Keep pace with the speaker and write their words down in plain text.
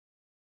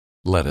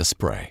Let us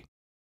pray.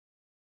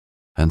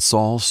 And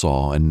Saul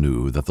saw and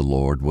knew that the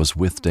Lord was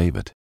with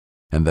David,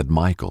 and that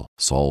Michal,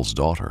 Saul's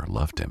daughter,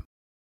 loved him.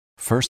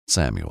 1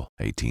 Samuel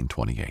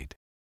 18:28.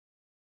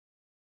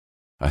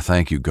 I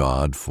thank you,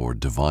 God, for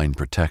divine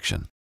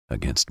protection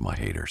against my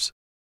haters.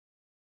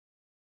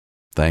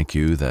 Thank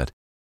you that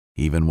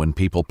even when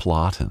people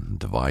plot and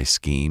devise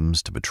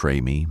schemes to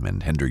betray me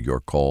and hinder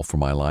your call for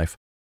my life,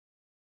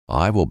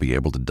 I will be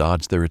able to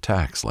dodge their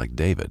attacks like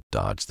David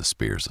dodged the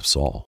spears of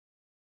Saul.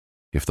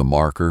 If the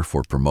marker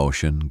for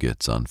promotion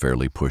gets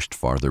unfairly pushed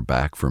farther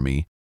back for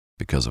me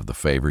because of the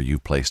favor you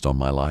placed on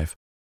my life,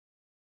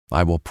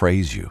 I will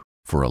praise you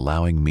for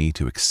allowing me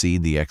to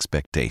exceed the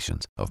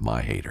expectations of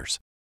my haters,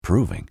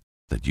 proving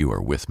that you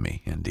are with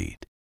me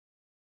indeed.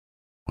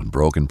 When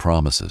broken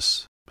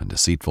promises and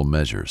deceitful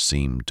measures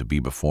seem to be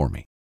before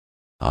me,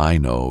 I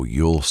know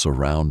you'll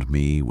surround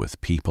me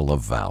with people of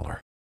valor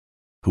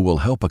who will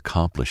help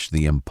accomplish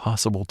the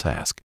impossible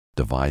task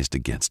devised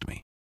against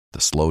me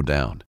to slow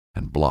down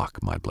and block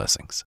my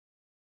blessings.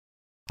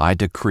 I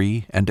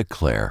decree and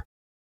declare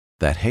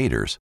that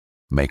haters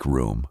make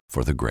room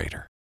for the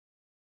greater.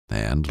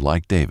 And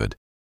like David,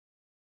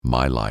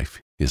 my life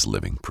is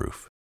living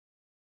proof.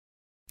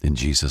 In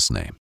Jesus'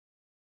 name,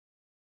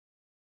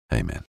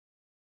 amen.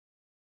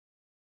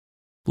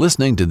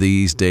 Listening to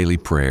these daily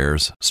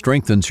prayers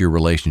strengthens your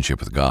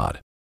relationship with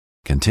God.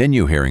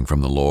 Continue hearing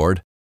from the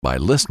Lord by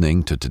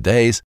listening to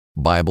today's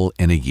Bible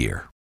in a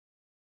Year.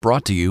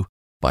 Brought to you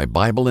by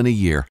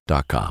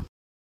BibleInAYear.com.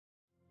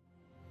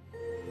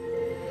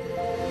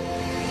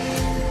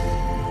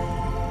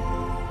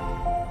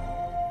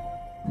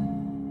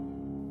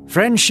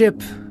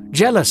 Friendship,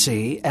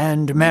 jealousy,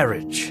 and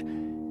marriage.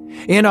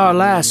 In our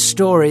last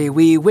story,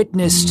 we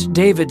witnessed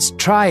David's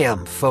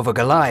triumph over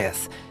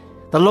Goliath.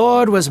 The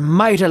Lord was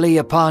mightily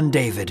upon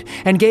David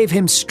and gave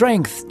him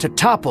strength to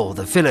topple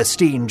the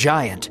Philistine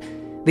giant.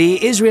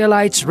 The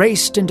Israelites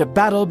raced into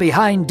battle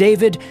behind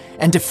David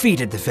and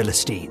defeated the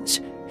Philistines.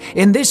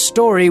 In this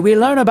story, we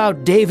learn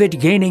about David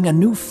gaining a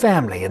new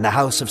family in the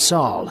house of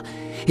Saul.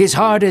 His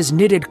heart is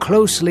knitted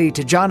closely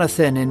to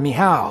Jonathan and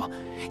Michal.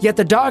 Yet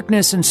the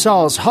darkness in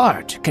Saul's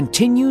heart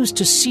continues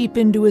to seep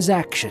into his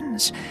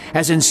actions,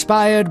 as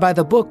inspired by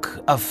the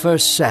book of 1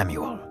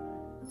 Samuel.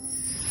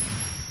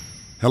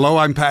 Hello,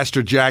 I'm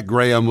Pastor Jack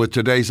Graham with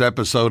today's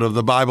episode of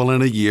the Bible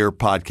in a Year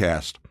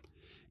podcast.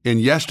 In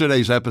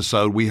yesterday's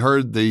episode, we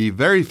heard the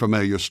very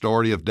familiar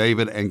story of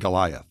David and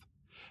Goliath,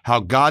 how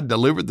God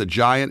delivered the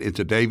giant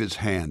into David's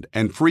hand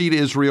and freed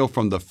Israel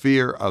from the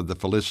fear of the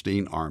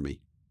Philistine army.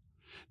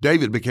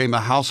 David became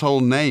a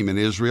household name in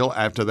Israel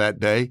after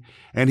that day,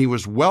 and he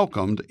was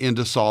welcomed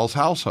into Saul's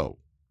household.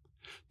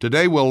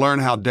 Today we'll learn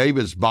how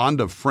David's bond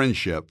of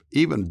friendship,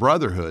 even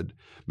brotherhood,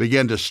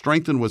 began to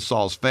strengthen with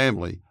Saul's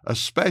family,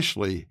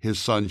 especially his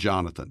son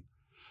Jonathan.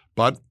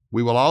 But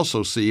we will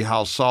also see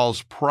how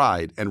Saul's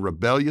pride and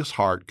rebellious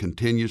heart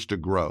continues to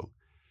grow.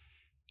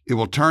 It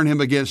will turn him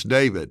against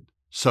David,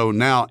 so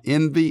now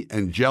envy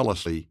and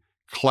jealousy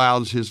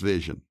clouds his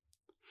vision.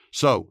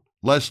 So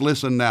let's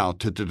listen now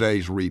to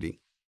today's reading.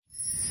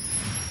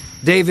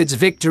 David's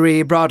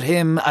victory brought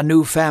him a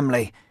new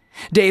family.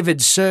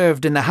 David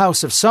served in the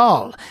house of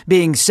Saul,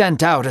 being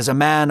sent out as a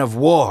man of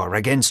war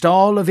against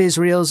all of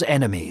Israel's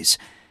enemies.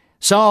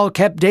 Saul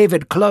kept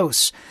David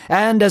close,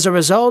 and as a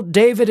result,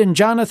 David and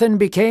Jonathan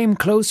became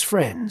close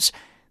friends.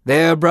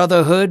 Their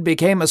brotherhood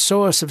became a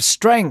source of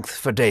strength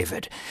for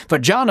David, for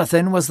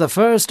Jonathan was the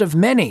first of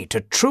many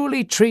to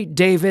truly treat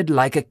David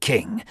like a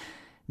king.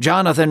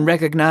 Jonathan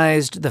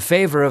recognized the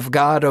favor of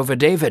God over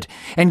David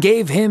and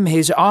gave him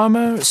his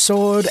armor,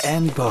 sword,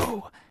 and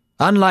bow.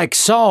 Unlike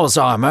Saul's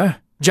armor,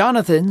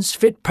 Jonathan's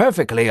fit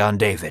perfectly on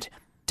David.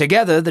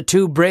 Together, the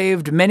two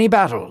braved many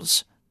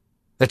battles.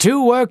 The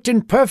two worked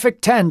in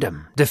perfect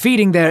tandem,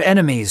 defeating their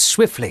enemies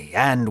swiftly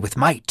and with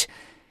might.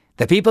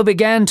 The people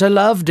began to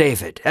love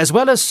David, as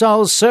well as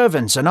Saul's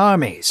servants and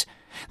armies.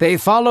 They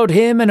followed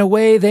him in a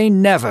way they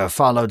never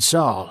followed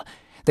Saul.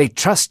 They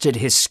trusted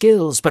his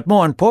skills, but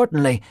more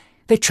importantly,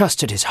 they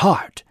trusted his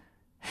heart.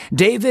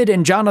 David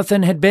and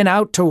Jonathan had been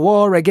out to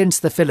war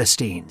against the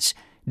Philistines.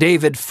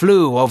 David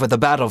flew over the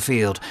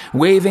battlefield,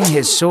 waving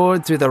his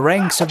sword through the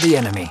ranks of the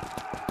enemy.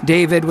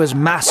 David was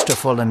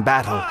masterful in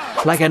battle,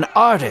 like an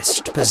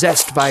artist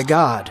possessed by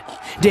God.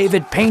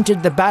 David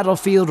painted the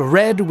battlefield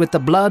red with the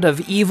blood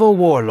of evil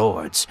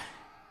warlords.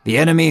 The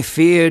enemy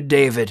feared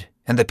David,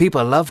 and the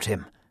people loved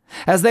him.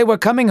 As they were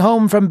coming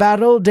home from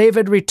battle,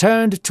 David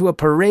returned to a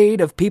parade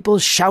of people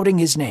shouting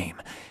his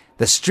name.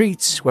 The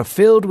streets were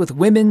filled with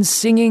women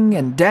singing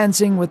and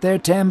dancing with their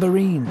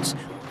tambourines.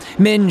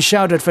 Men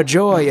shouted for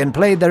joy and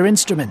played their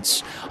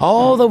instruments.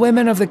 All the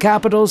women of the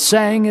capital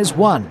sang as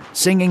one,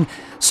 singing,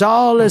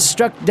 "Saul has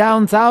struck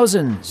down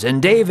thousands,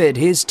 and David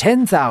his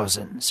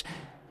 10,000s."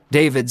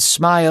 David's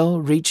smile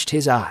reached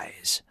his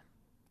eyes.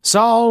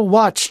 Saul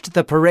watched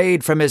the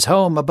parade from his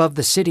home above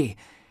the city.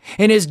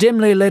 In his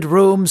dimly lit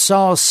room,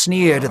 Saul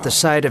sneered at the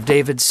sight of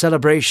David's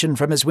celebration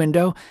from his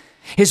window.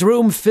 his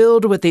room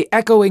filled with the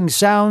echoing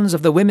sounds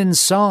of the women's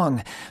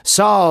song.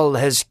 Saul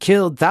has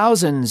killed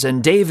thousands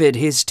and David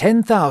his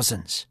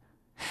 10,000s.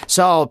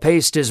 Saul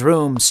paced his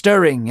room,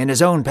 stirring in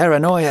his own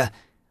paranoia.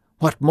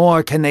 What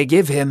more can they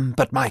give him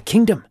but my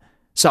kingdom?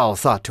 Saul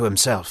thought to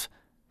himself.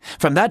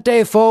 From that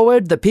day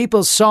forward, the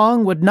people's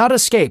song would not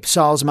escape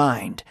Saul's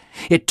mind.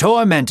 It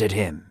tormented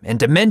him and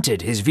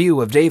demented his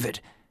view of David.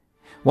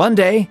 One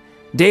day,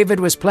 David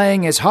was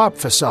playing his harp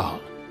for Saul.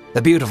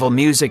 The beautiful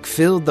music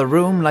filled the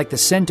room like the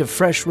scent of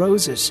fresh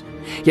roses.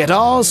 Yet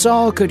all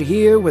Saul could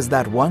hear was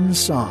that one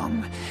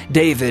song,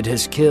 David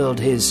has killed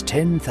his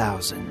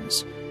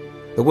 10,000s.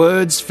 The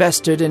words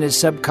festered in his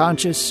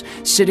subconscious,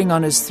 sitting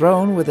on his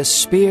throne with a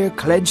spear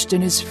clenched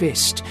in his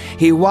fist.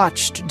 He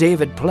watched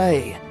David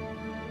play.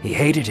 He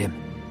hated him.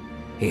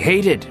 He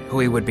hated who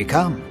he would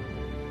become.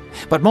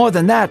 But more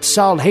than that,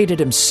 Saul hated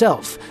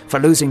himself for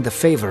losing the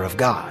favor of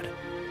God.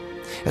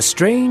 A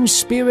strange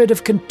spirit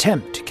of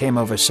contempt came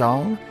over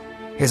Saul.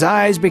 His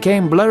eyes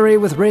became blurry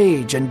with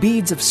rage, and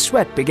beads of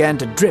sweat began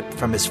to drip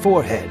from his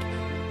forehead.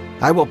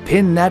 "I will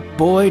pin that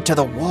boy to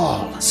the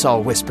wall,"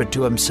 Saul whispered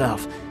to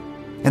himself.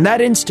 In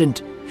that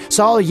instant,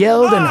 Saul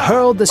yelled and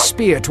hurled the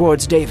spear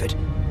towards David.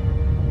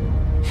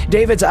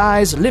 David's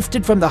eyes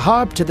lifted from the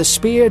harp to the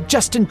spear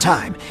just in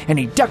time, and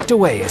he ducked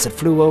away as it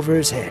flew over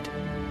his head.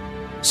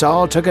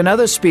 Saul took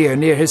another spear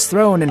near his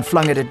throne and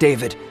flung it at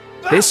David.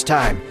 This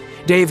time,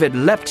 David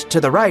leapt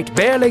to the right,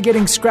 barely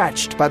getting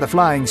scratched by the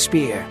flying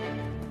spear.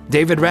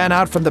 David ran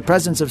out from the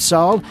presence of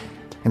Saul,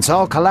 and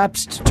Saul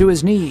collapsed to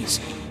his knees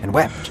and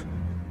wept.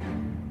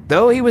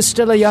 Though he was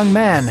still a young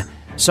man,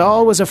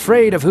 Saul was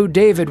afraid of who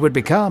David would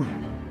become.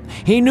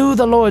 He knew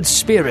the Lord's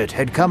Spirit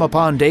had come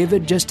upon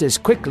David just as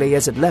quickly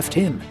as it left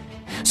him.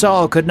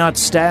 Saul could not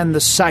stand the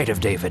sight of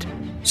David.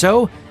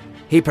 So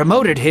he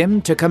promoted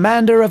him to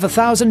commander of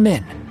 1,000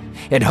 men.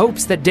 In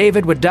hopes that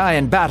David would die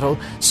in battle,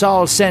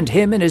 Saul sent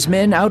him and his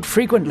men out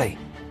frequently.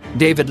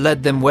 David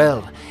led them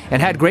well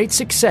and had great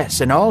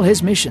success in all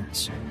his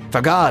missions, for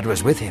God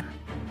was with him.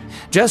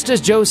 Just as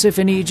Joseph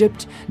in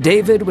Egypt,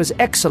 David was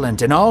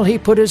excellent in all he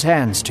put his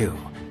hands to.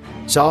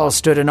 Saul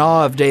stood in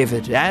awe of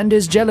David, and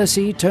his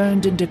jealousy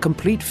turned into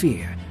complete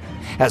fear.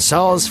 As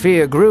Saul's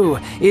fear grew,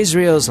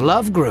 Israel's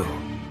love grew.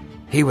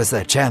 He was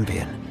their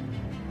champion.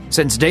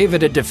 Since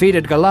David had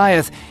defeated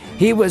Goliath,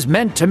 he was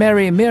meant to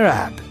marry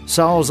Merab,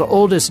 Saul's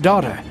oldest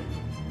daughter.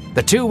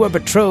 The two were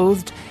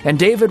betrothed, and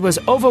David was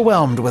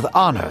overwhelmed with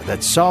honor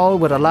that Saul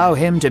would allow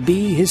him to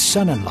be his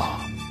son-in-law.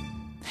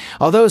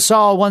 Although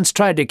Saul once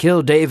tried to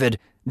kill David,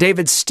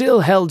 David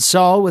still held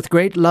Saul with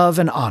great love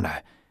and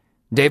honor.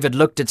 David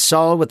looked at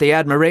Saul with the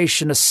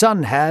admiration a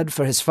son had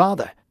for his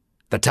father.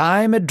 The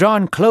time had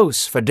drawn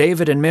close for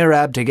David and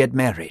Merab to get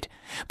married,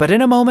 but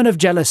in a moment of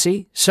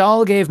jealousy,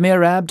 Saul gave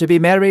Merab to be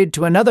married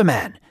to another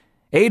man,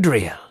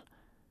 Adriel.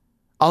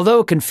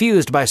 Although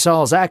confused by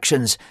Saul's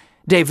actions,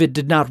 David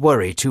did not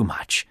worry too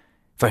much,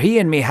 for he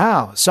and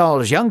Michal,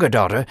 Saul's younger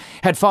daughter,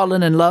 had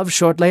fallen in love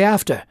shortly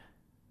after.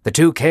 The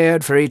two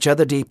cared for each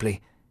other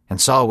deeply, and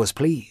Saul was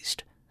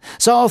pleased.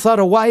 Saul thought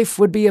a wife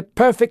would be a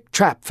perfect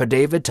trap for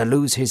David to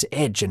lose his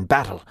edge in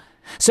battle,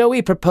 so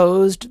he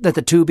proposed that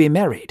the two be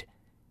married.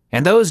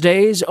 In those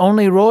days,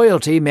 only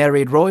royalty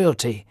married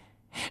royalty.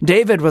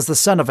 David was the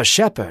son of a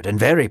shepherd and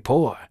very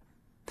poor.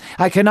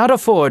 "I cannot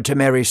afford to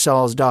marry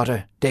Saul's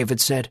daughter,"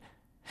 David said.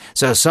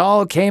 So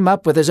Saul came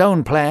up with his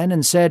own plan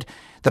and said,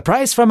 "The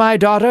price for my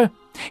daughter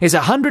is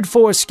 100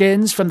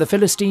 foreskins from the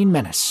Philistine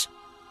menace."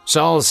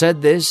 Saul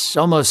said this,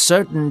 almost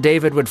certain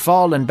David would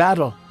fall in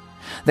battle.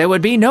 There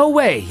would be no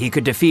way he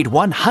could defeat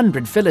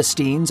 100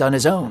 Philistines on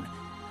his own.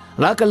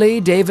 Luckily,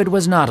 David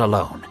was not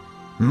alone.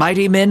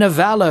 Mighty men of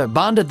valor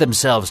bonded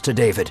themselves to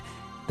David.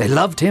 They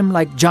loved him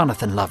like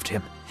Jonathan loved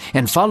him,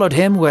 and followed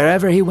him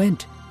wherever he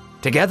went.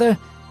 Together,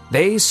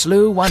 they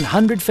slew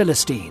 100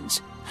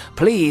 Philistines.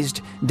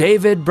 Pleased,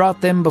 David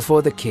brought them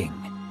before the king.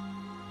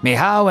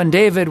 Michal and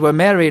David were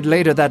married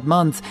later that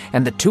month,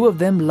 and the two of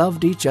them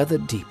loved each other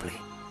deeply.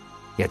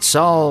 Yet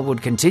Saul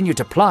would continue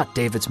to plot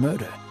David's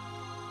murder.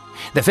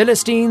 The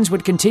Philistines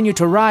would continue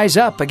to rise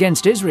up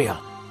against Israel.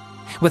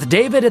 With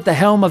David at the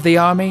helm of the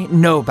army,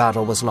 no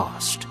battle was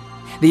lost.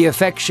 The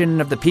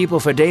affection of the people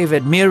for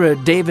David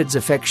mirrored David's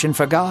affection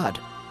for God.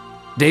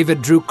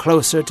 David drew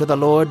closer to the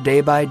Lord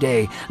day by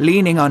day,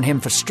 leaning on him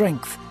for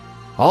strength.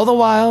 All the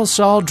while,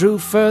 Saul drew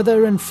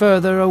further and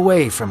further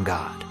away from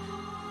God.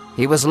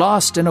 He was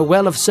lost in a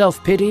well of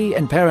self-pity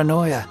and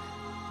paranoia,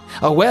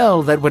 a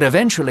well that would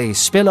eventually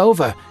spill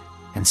over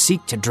and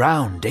seek to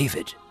drown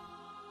David.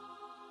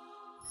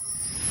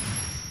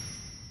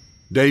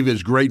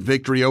 David's great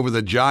victory over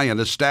the giant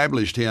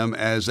established him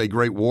as a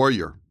great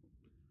warrior.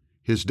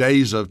 His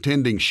days of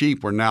tending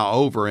sheep were now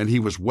over, and he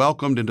was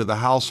welcomed into the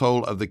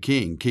household of the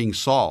king, King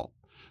Saul,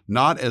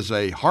 not as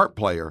a harp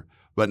player,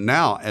 but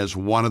now as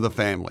one of the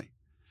family.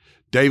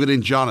 David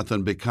and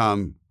Jonathan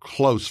become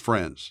close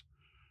friends.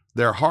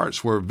 Their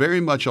hearts were very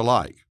much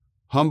alike,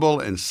 humble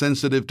and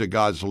sensitive to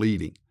God's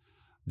leading.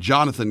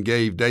 Jonathan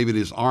gave David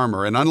his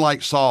armor, and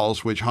unlike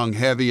Saul's, which hung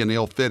heavy and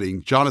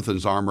ill-fitting,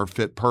 Jonathan's armor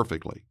fit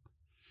perfectly.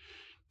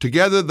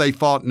 Together they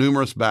fought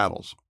numerous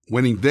battles,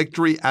 winning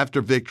victory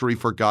after victory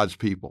for God's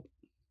people.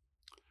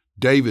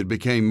 David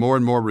became more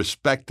and more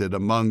respected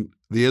among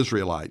the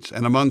Israelites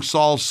and among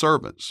Saul's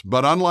servants.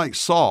 But unlike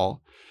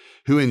Saul,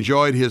 who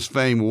enjoyed his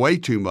fame way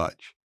too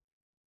much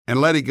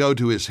and let it go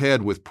to his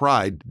head with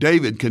pride,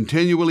 David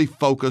continually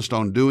focused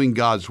on doing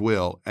God's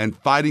will and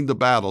fighting the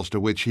battles to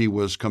which he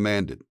was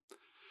commanded.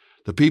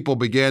 The people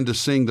began to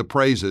sing the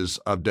praises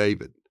of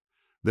David.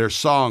 Their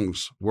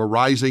songs were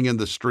rising in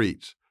the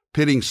streets,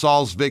 pitting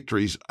Saul's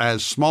victories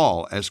as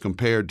small as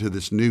compared to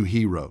this new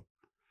hero.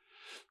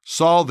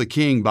 Saul the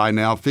king by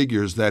now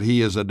figures that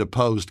he is a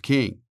deposed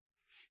king.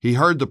 He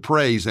heard the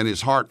praise and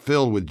his heart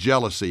filled with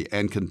jealousy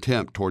and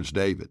contempt towards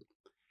David.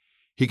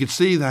 He could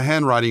see the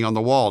handwriting on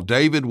the wall.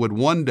 David would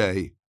one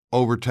day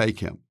overtake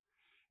him.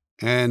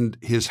 And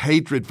his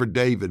hatred for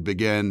David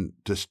began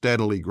to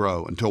steadily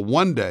grow until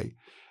one day,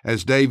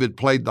 as David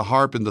played the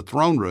harp in the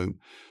throne room,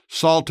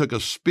 Saul took a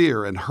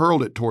spear and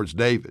hurled it towards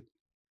David.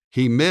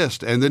 He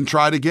missed and then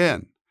tried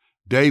again.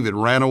 David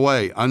ran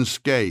away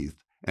unscathed,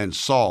 and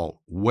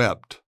Saul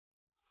wept.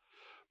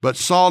 But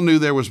Saul knew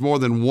there was more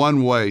than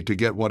one way to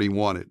get what he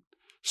wanted.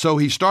 So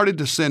he started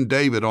to send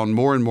David on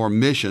more and more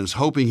missions,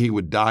 hoping he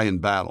would die in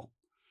battle.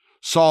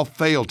 Saul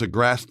failed to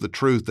grasp the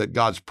truth that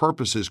God's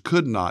purposes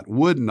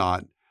would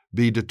not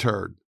be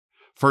deterred.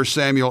 1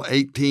 Samuel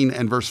 18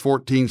 and verse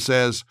 14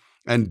 says,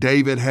 "And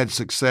David had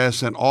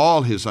success in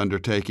all his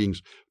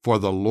undertakings, for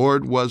the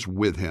Lord was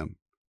with him."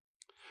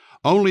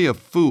 Only a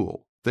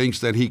fool thinks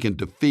that he can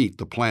defeat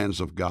the plans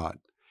of God,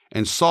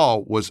 and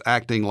Saul was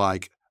acting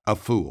like a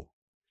fool.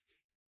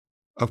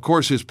 Of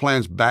course, his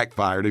plans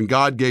backfired, and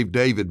God gave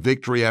David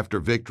victory after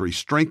victory,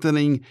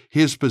 strengthening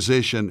his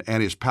position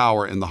and his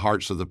power in the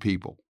hearts of the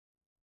people.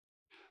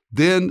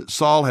 Then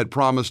Saul had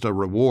promised a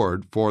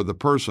reward for the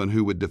person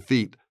who would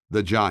defeat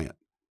the giant,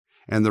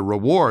 and the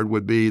reward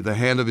would be the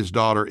hand of his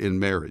daughter in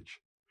marriage.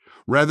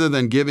 Rather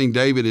than giving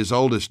David his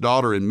oldest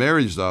daughter in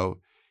marriage, though,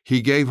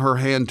 he gave her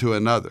hand to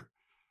another.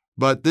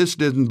 But this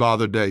didn't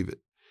bother David.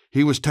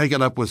 He was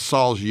taken up with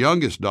Saul's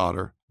youngest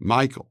daughter,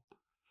 Michal.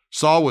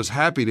 Saul was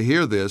happy to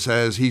hear this,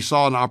 as he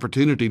saw an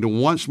opportunity to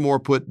once more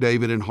put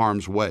David in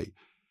harm's way,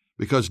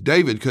 because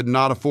David could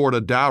not afford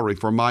a dowry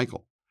for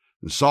Michal.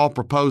 And Saul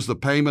proposed the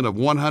payment of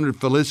 100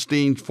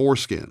 Philistine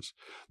foreskins.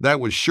 That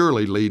would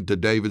surely lead to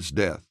David's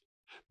death.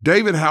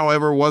 David,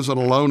 however, wasn't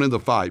alone in the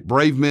fight.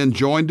 Brave men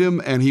joined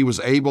him, and he was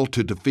able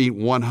to defeat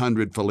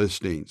 100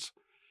 Philistines.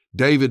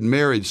 David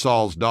married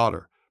Saul's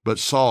daughter, but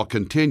Saul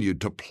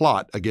continued to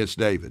plot against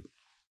David.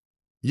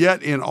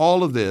 Yet in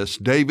all of this,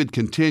 David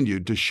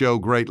continued to show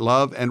great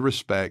love and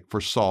respect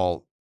for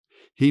Saul.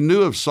 He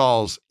knew of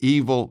Saul's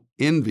evil,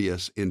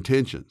 envious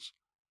intentions,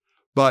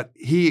 but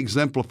he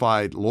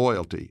exemplified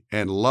loyalty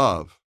and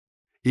love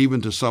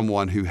even to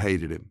someone who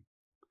hated him.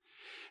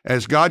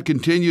 As God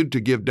continued to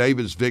give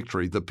David's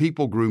victory, the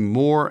people grew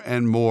more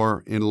and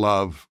more in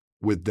love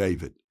with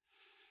David.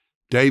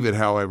 David,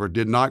 however,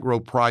 did not grow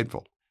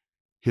prideful.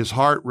 His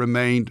heart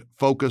remained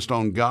focused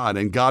on God,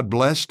 and God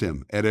blessed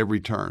him at every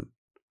turn.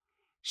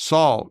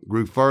 Saul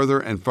grew further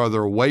and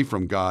further away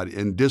from God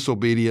in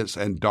disobedience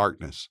and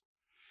darkness.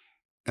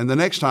 And the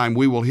next time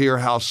we will hear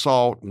how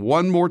Saul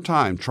one more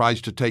time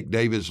tries to take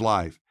David's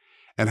life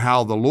and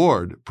how the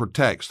Lord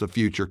protects the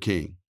future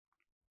king.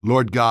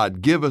 Lord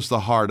God, give us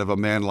the heart of a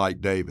man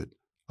like David,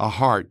 a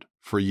heart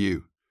for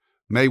you.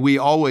 May we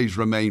always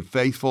remain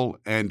faithful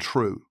and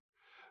true.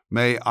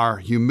 May our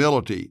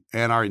humility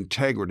and our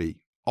integrity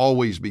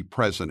always be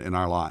present in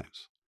our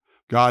lives.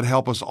 God,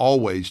 help us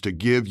always to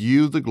give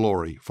you the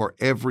glory for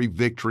every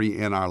victory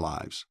in our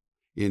lives.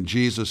 In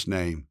Jesus'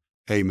 name,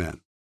 amen.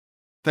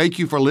 Thank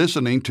you for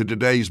listening to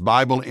today's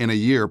Bible in a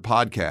Year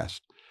podcast.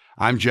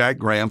 I'm Jack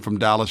Graham from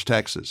Dallas,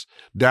 Texas.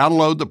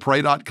 Download the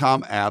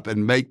Pray.com app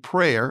and make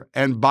prayer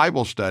and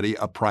Bible study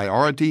a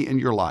priority in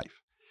your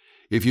life.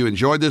 If you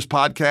enjoyed this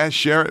podcast,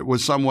 share it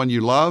with someone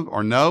you love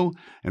or know,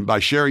 and by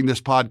sharing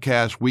this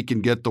podcast, we can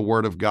get the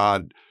Word of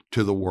God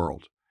to the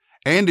world.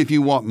 And if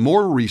you want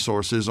more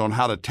resources on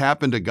how to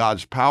tap into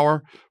God's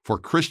power for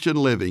Christian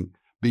living,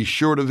 be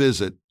sure to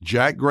visit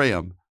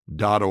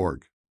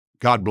jackgraham.org.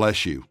 God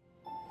bless you.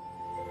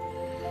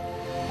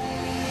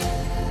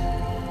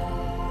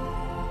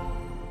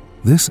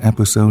 This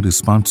episode is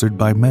sponsored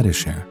by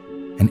Medi-Share,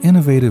 an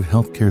innovative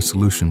healthcare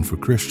solution for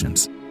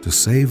Christians to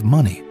save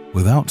money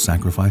without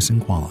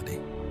sacrificing quality.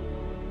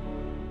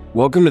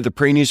 Welcome to the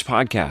Pray News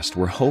Podcast,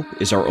 where hope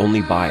is our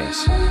only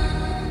bias.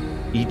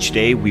 Each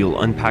day, we will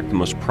unpack the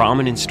most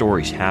prominent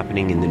stories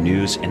happening in the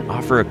news and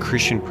offer a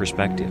Christian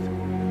perspective.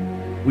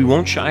 We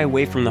won't shy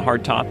away from the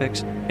hard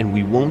topics, and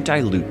we won't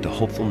dilute the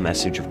hopeful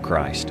message of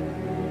Christ.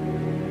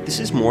 This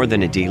is more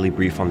than a daily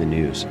brief on the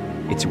news.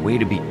 It's a way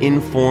to be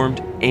informed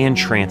and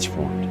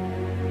transformed.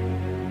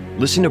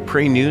 Listen to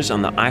Pray News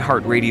on the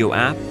iHeartRadio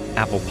app,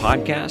 Apple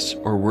Podcasts,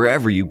 or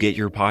wherever you get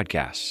your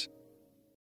podcasts.